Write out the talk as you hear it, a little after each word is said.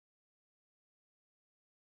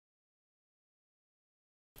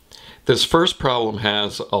This first problem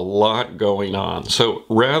has a lot going on. So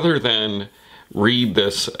rather than read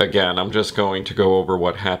this again, I'm just going to go over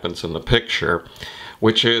what happens in the picture,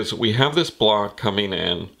 which is we have this block coming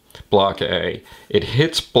in, block A. It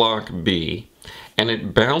hits block B and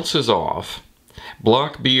it bounces off.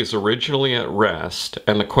 Block B is originally at rest,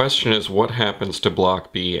 and the question is what happens to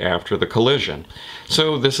block B after the collision.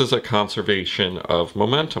 So this is a conservation of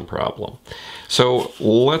momentum problem. So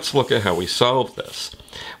let's look at how we solve this.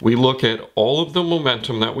 We look at all of the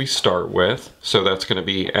momentum that we start with, so that's going to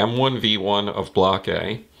be m1v1 of block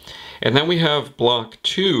A, and then we have block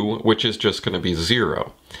 2, which is just going to be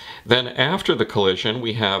 0. Then after the collision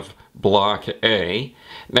we have block A.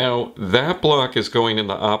 Now that block is going in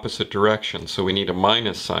the opposite direction, so we need a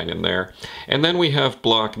minus sign in there. And then we have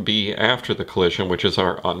block B after the collision, which is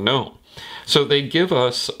our unknown. So they give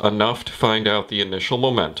us enough to find out the initial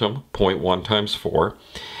momentum, 0.1 times 4.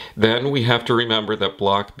 Then we have to remember that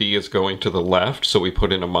block B is going to the left, so we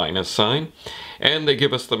put in a minus sign. And they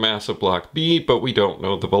give us the mass of block B, but we don't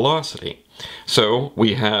know the velocity. So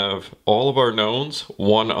we have all of our knowns,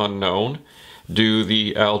 one unknown. Do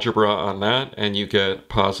the algebra on that and you get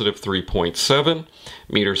positive 3.7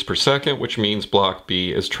 meters per second, which means block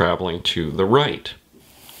B is traveling to the right.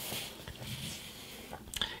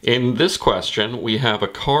 In this question, we have a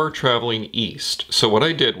car traveling east. So what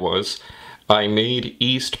I did was I made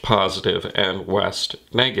east positive and west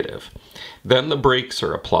negative. Then the brakes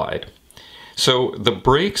are applied. So the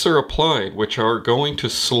brakes are applied, which are going to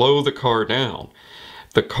slow the car down.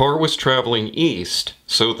 The car was traveling east,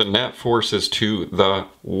 so the net force is to the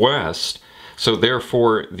west, so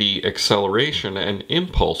therefore the acceleration and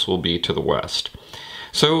impulse will be to the west.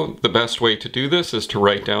 So the best way to do this is to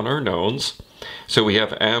write down our knowns. So we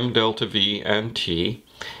have m, delta v, and t,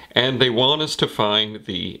 and they want us to find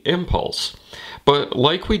the impulse. But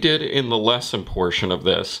like we did in the lesson portion of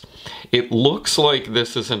this, it looks like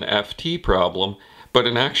this is an ft problem, but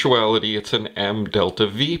in actuality it's an m delta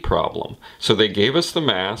v problem. So they gave us the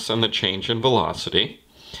mass and the change in velocity,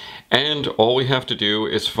 and all we have to do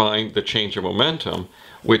is find the change in momentum,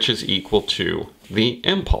 which is equal to the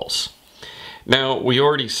impulse. Now we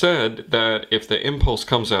already said that if the impulse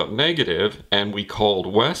comes out negative and we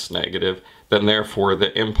called west negative, then therefore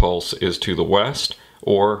the impulse is to the west,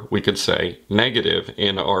 or we could say negative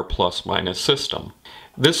in our plus minus system.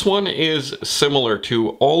 This one is similar to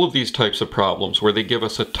all of these types of problems where they give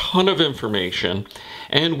us a ton of information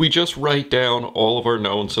and we just write down all of our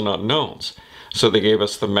knowns and unknowns. So they gave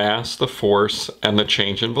us the mass, the force, and the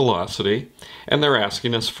change in velocity, and they're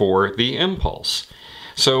asking us for the impulse.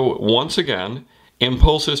 So once again,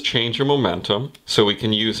 impulse is change in momentum, so we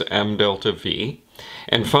can use m delta v.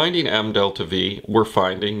 And finding m delta v, we're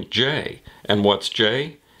finding j. And what's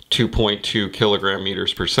j? 2.2 kilogram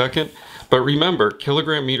meters per second. But remember,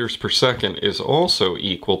 kilogram meters per second is also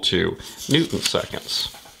equal to Newton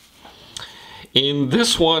seconds. In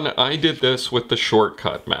this one, I did this with the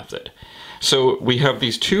shortcut method. So we have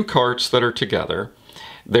these two carts that are together.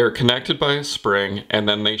 They're connected by a spring, and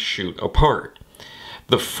then they shoot apart.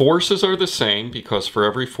 The forces are the same because for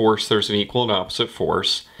every force there's an equal and opposite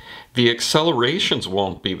force. The accelerations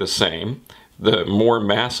won't be the same. The more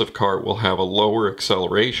massive cart will have a lower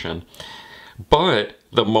acceleration, but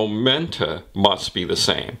the momenta must be the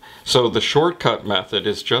same. So the shortcut method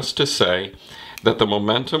is just to say that the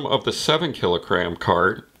momentum of the 7 kilogram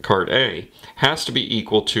cart A, has to be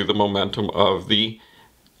equal to the momentum of the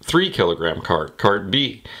 3 kilogram cart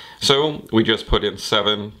B. So we just put in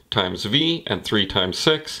 7 times V and 3 times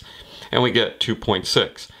 6, and we get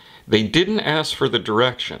 2.6. They didn't ask for the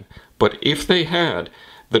direction, but if they had,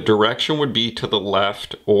 the direction would be to the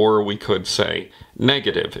left, or we could say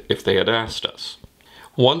negative if they had asked us.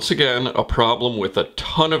 Once again, a problem with a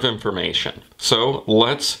ton of information. So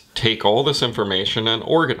let's take all this information and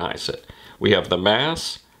organize it. We have the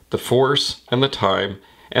mass, the force, and the time,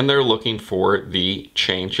 and they're looking for the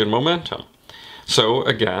change in momentum. So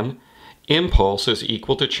again, impulse is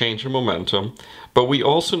equal to change in momentum, but we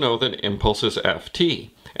also know that impulse is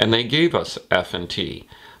ft, and they gave us f and t.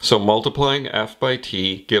 So multiplying f by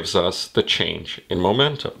t gives us the change in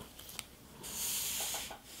momentum.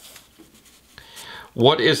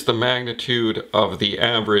 What is the magnitude of the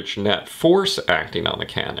average net force acting on the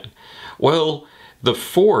cannon? Well, the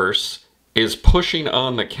force is pushing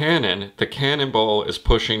on the cannonball is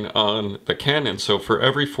pushing on the cannon, so for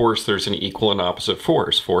every force there's an equal and opposite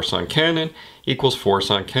force. Force on cannon equals force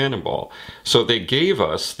on cannonball. So they gave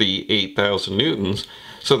us the 8,000 newtons,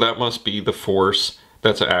 so that must be the force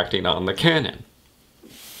that's acting on the cannon.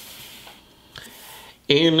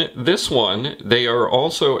 In this one, they are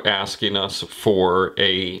also asking us for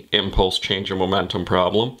a impulse change in momentum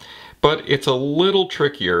problem, but it's a little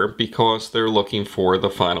trickier because they're looking for the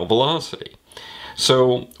final velocity.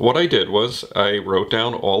 So what I did was I wrote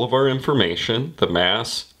down all of our information, the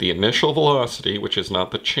mass, the initial velocity, which is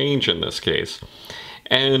not the change in this case,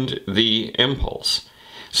 and the impulse.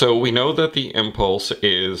 So we know that the impulse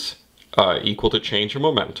is equal to change in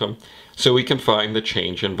momentum, so we can find the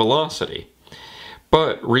change in velocity.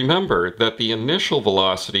 But remember that the initial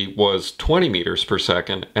velocity was 20 meters per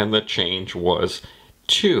second and the change was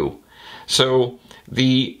 2. So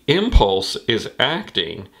the impulse is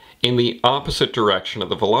acting in the opposite direction of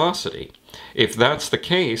the velocity. If that's the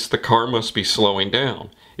case, the car must be slowing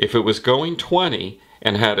down. If it was going 20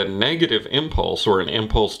 and had a negative impulse or an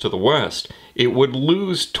impulse to the west, it would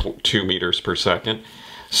lose 2 meters per second.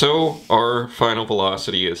 So our final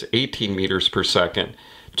velocity is 18 meters per second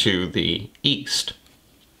to the east.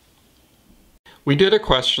 We did a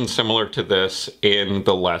question similar to this in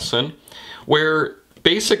the lesson, where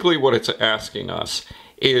basically what it's asking us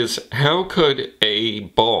is how could a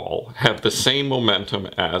ball have the same momentum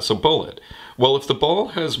as a bullet? Well, if the ball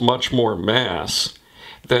has much more mass,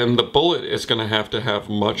 then the bullet is going to have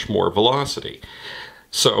much more velocity.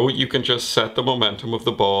 So you can just set the momentum of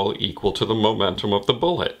the ball equal to the momentum of the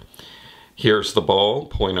bullet. Here's the ball,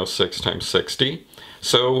 0.06 times 60.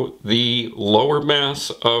 So the lower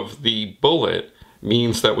mass of the bullet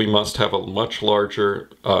means that we must have a much larger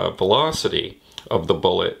velocity of the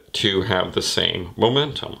bullet to have the same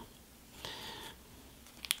momentum.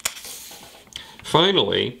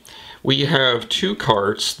 Finally, we have two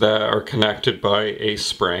carts that are connected by a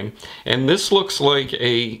spring, and this looks like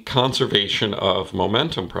a conservation of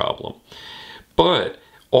momentum problem. But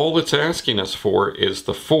all it's asking us for is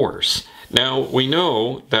the force. Now, we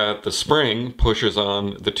know that the spring pushes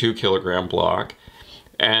on the 2 kilogram block,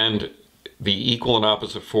 and the equal and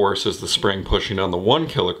opposite force is the spring pushing on the 1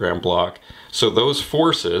 kilogram block. So those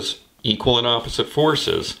forces, equal and opposite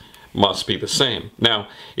forces, must be the same. Now,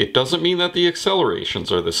 it doesn't mean that the accelerations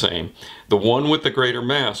are the same. The one with the greater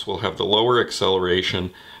mass will have the lower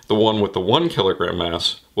acceleration. The one with the 1 kilogram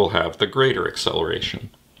mass will have the greater acceleration.